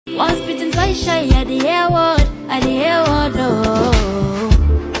Once bitten, twice shy, at the hair word, oh.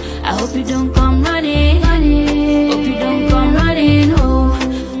 I hope you don't come running, hope you don't come running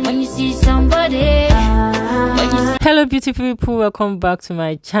home when you see somebody. Hello beautiful people, welcome back to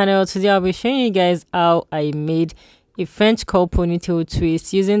my channel. Today I'll be showing you guys how I made a French curl ponytail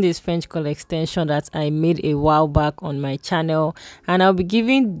twist using this French curl extension that I made a while back on my channel, and I'll be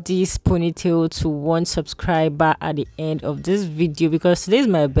giving this ponytail to one subscriber at the end of this video because today is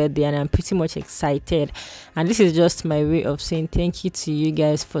my birthday and I'm pretty much excited, and this is just my way of saying thank you to you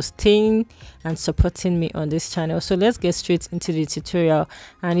guys for staying and supporting me on this channel. So let's get straight into the tutorial,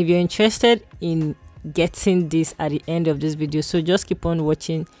 and if you're interested in getting this at the end of this video, so just keep on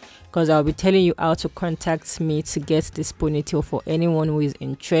watching because I'll be telling you how to contact me to get this ponytail for anyone who is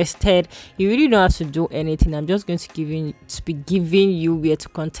interested. You really don't have to do anything. I'm just going to be giving you where to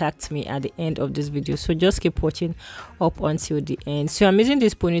contact me at the end of this video, so just keep watching up until the end. So I'm using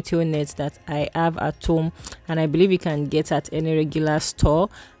this ponytail nets that I have at home and I believe you can get at any regular store.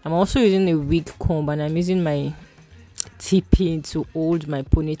 I'm also using a wig comb and I'm using my T-pin to hold my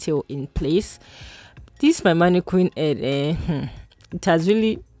ponytail in place. This is my mannequin head. It has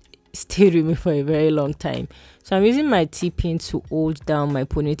really stayed with me for a very long time, so I'm using my T-pin to hold down my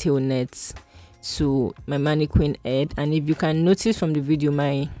ponytail nets to my mannequin head. And if you can notice from the video,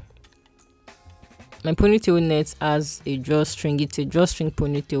 my ponytail net has a drawstring. It's a drawstring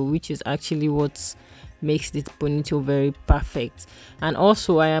ponytail, which is actually what makes this ponytail very perfect. And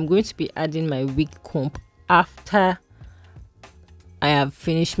also I am going to be adding my wig comb after I have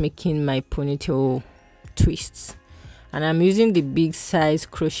finished making my ponytail twists, and I'm using the big size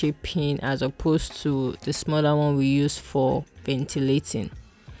crochet pin as opposed to the smaller one we use for ventilating.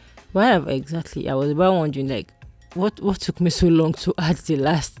 Why have exactly, I was about wondering like what took me so long to add the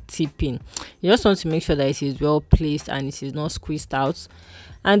last T-pin. You just want to make sure that it is well placed and it is not squeezed out.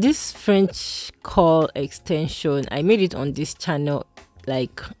 And this French curl extension, I made it on this channel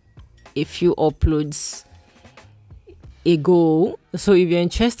like a few uploads ago. So if you're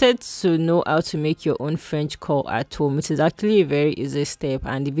interested to know how to make your own French curl at home, it is actually a very easy step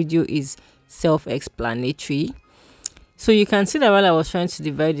and the video is self-explanatory. So you can see that while I was trying to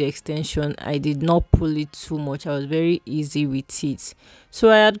divide the extension, I did not pull it too much. I was very easy with it. So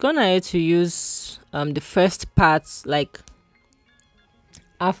I had gone ahead to use the first parts, like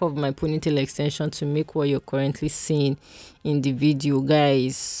half of my ponytail extension, to make what you're currently seeing in the video,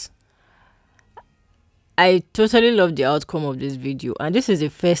 guys. I totally love the outcome of this video, and this is the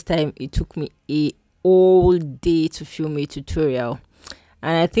first time it took me a whole day to film a tutorial.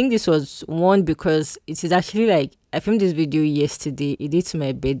 And I think this was one because it is actually like I filmed this video yesterday, it is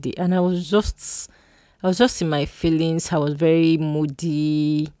my birthday, and I was just in my feelings. I was very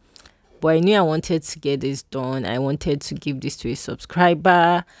moody, but I knew I wanted to get this done. I wanted to give this to a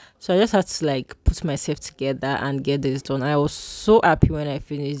subscriber, so I just had to like put myself together and get this done. I was so happy when I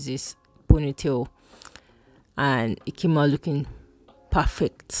finished this ponytail and it came out looking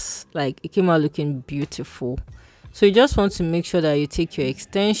perfect. Like it came out looking beautiful. So you just want to make sure that you take your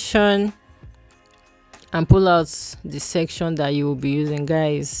extension and pull out the section that you will be using,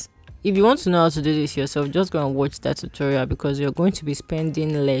 guys. If you want to know how to do this yourself, just go and watch that tutorial because you're going to be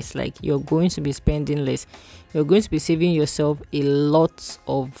spending less. Like you're going to be spending less, you're going to be saving yourself a lot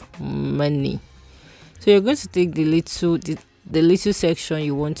of money. So you're going to take the little section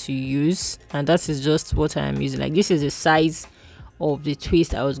you want to use, and that is just what I am using. Like this is the size of the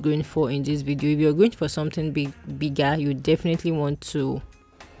twist I was going for in this video. If you're going for something bigger, you definitely want to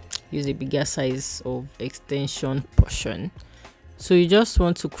use a bigger size of extension portion. So you just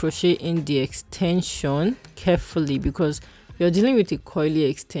want to crochet in the extension carefully because you're dealing with a coily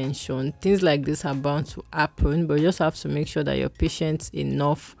extension. Things like this are bound to happen, but you just have to make sure that you're patient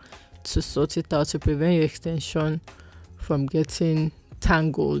enough to sort it out to prevent your extension from getting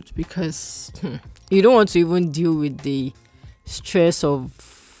tangled, because you don't want to even deal with the stress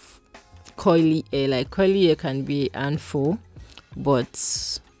of coily hair. Like coily hair can be a handful, but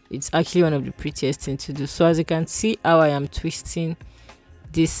it's actually one of the prettiest things to do. So as you can see how I am twisting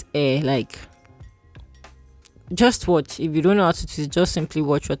this hair, like just watch. If you don't know how to twist, just simply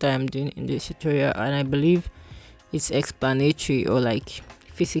watch what I am doing in this tutorial, and I believe it's explanatory, or like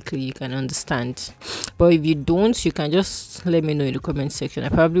physically you can understand. But if you don't, you can just let me know in the comment section. I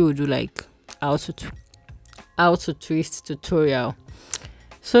probably will do like how to twist tutorial.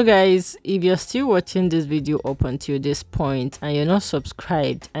 So guys, if you're still watching this video up until this point and you're not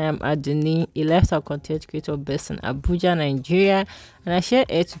subscribed, I am ADUNNI'S, a lifestyle content creator based in Abuja, Nigeria, and I share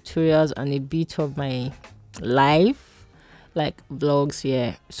hair tutorials and a bit of my life, like vlogs.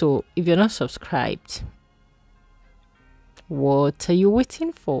 Yeah, so if you're not subscribed, What are you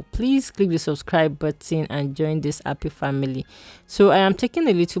waiting for? Please click the subscribe button and join this happy family. So I am taking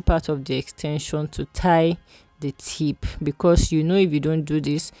a little part of the extension to tie the tip, because you know, if you don't do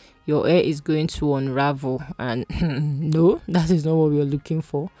this, your hair is going to unravel, and no, that is not what we are looking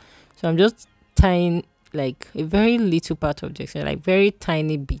for. So I'm just tying like a very little part of the extension, like very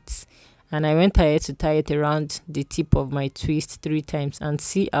tiny bits, and I went ahead to tie it around the tip of my twist 3 times, and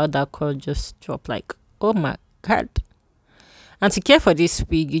see how that curl just dropped. Like, oh my god. And to care for this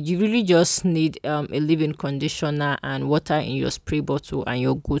wig, you really just need a leave-in conditioner and water in your spray bottle, and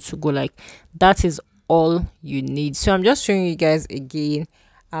you're good to go. Like, that is all you need. So I'm just showing you guys again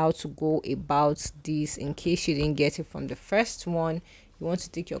how to go about this in case you didn't get it from the first one. You want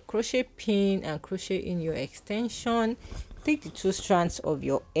to take your crochet pin and crochet in your extension. Take the 2 strands of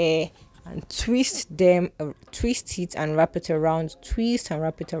your hair and twist them, twist it and wrap it around, twist and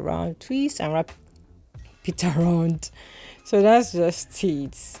wrap it around, twist and wrap it around. So that's just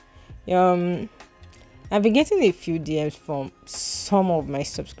it. I've been getting a few DMs from some of my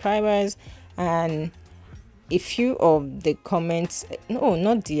subscribers, and a few of the comments, no,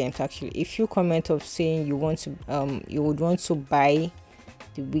 not DMs actually, a few comments of saying you want to you would want to buy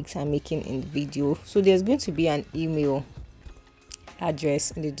the wigs I'm making in the video. So there's going to be an email address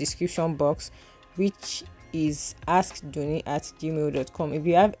in the description box, which is askadunnii@gmail.com. If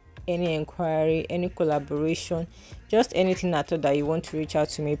you have any inquiry, any collaboration, just anything at all that you want to reach out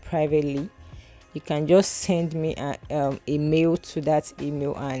to me privately, you can just send me a mail to that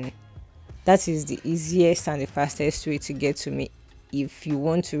email, and that is the easiest and the fastest way to get to me. If you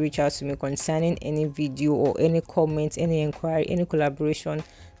want to reach out to me concerning any video or any comment, any inquiry, any collaboration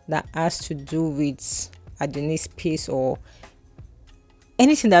that has to do with ADUNNI'S space, or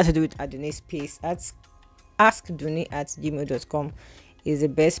anything that has to do with ADUNNI'S space, at askadunnii@gmail.com is the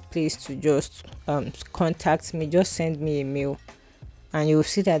best place to just contact me. Just send me a mail, and you'll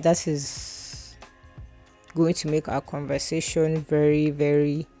see that that is going to make our conversation very,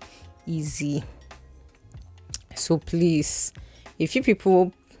 very easy. So please, a few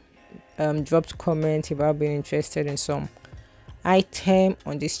people dropped comment about being interested in some item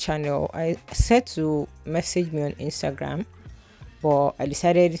on this channel. I said to message me on Instagram, but I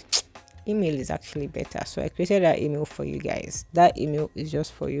decided email is actually better, so I created that email for you guys. That email is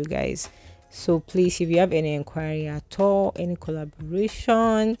just for you guys. So please, if you have any inquiry at all, any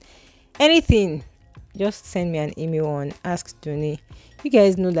collaboration, anything, just send me an email on Ask Dunni. You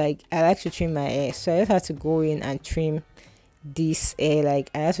guys know, like, I like to trim my hair, so I just had to go in and trim this hair.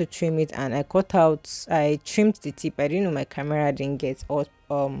 Like, I had to trim it, and I trimmed the tip. I didn't know my camera didn't get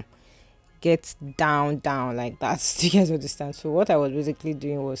down like that. Do you guys understand? So what I was basically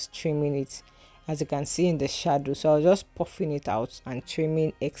doing was trimming it, as you can see in the shadow. So I was just puffing it out and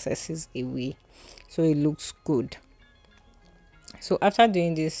trimming excesses away, so it looks good. So after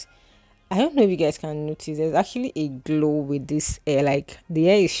doing this, I don't know if you guys can notice, there's actually a glow with this hair. Like, the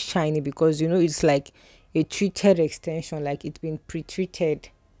hair is shiny because, you know, it's like a treated extension, like it's been pre-treated.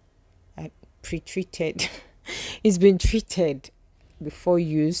 It's been treated before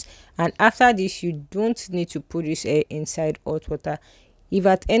use. And after this, you don't need to put this hair inside hot water. If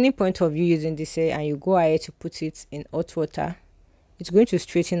at any point of you using this hair and you go ahead to put it in hot water, it's going to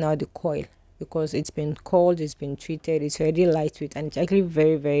straighten out the coil, because it's been coiled, it's been treated, it's already lightweight, and it's actually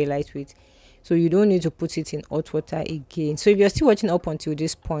very, very lightweight. So you don't need to put it in hot water again. So if you're still watching up until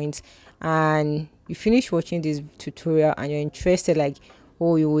this point and you finish watching this tutorial and you're interested, like,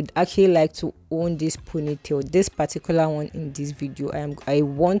 oh, you would actually like to own this ponytail, this particular one in this video, I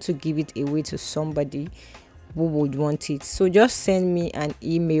want to give it away to somebody who would want it. So just send me an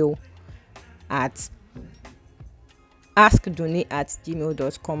email at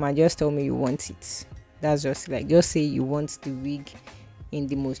askadunnii@gmail.com and just tell me you want it. That's just like, just say you want the wig in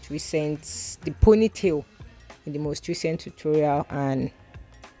the most recent, the ponytail in the most recent tutorial, and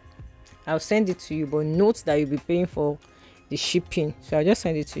I'll send it to you. But note that you'll be paying for the shipping, so I'll just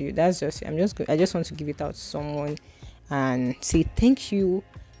send it to you. That's just, I just want to give it out to someone and say thank you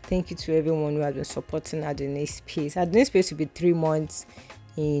to everyone who has been supporting ADUNNI'S space. ADUNNI'S space will be 3 months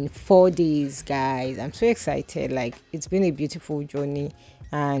in 4 days, guys. I'm so excited. Like, it's been a beautiful journey,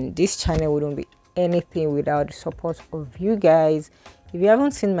 and this channel wouldn't be anything without the support of you guys. If you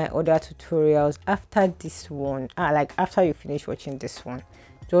haven't seen my other tutorials after this one, like after you finish watching this one,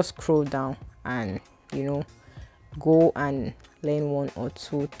 just scroll down and, you know, go and learn 1 or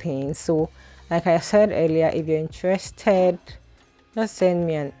 2 things. So like I said earlier, if you're interested, just send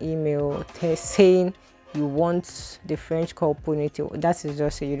me an email saying you want the French curl ponytail. That is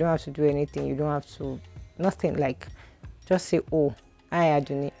just it. You don't have to do anything. You don't have to, nothing. Like, just say, oh, I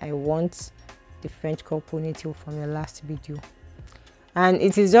ADUNNI'S, I want the French curl ponytail from your last video. And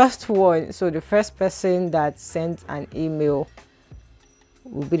it is just one, so the first person that sent an email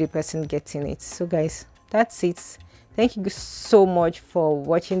will be the person getting it. So guys, that's it. Thank you so much for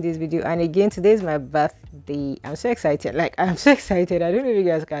watching this video. And again, today is my birthday. I'm so excited. Like, I'm so excited. I don't know if you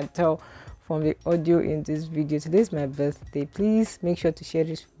guys can tell from the audio in this video. Today is my birthday. Please make sure to share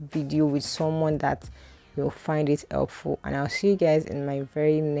this video with someone that you'll find it helpful. And I'll see you guys in my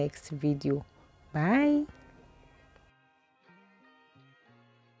very next video. Bye.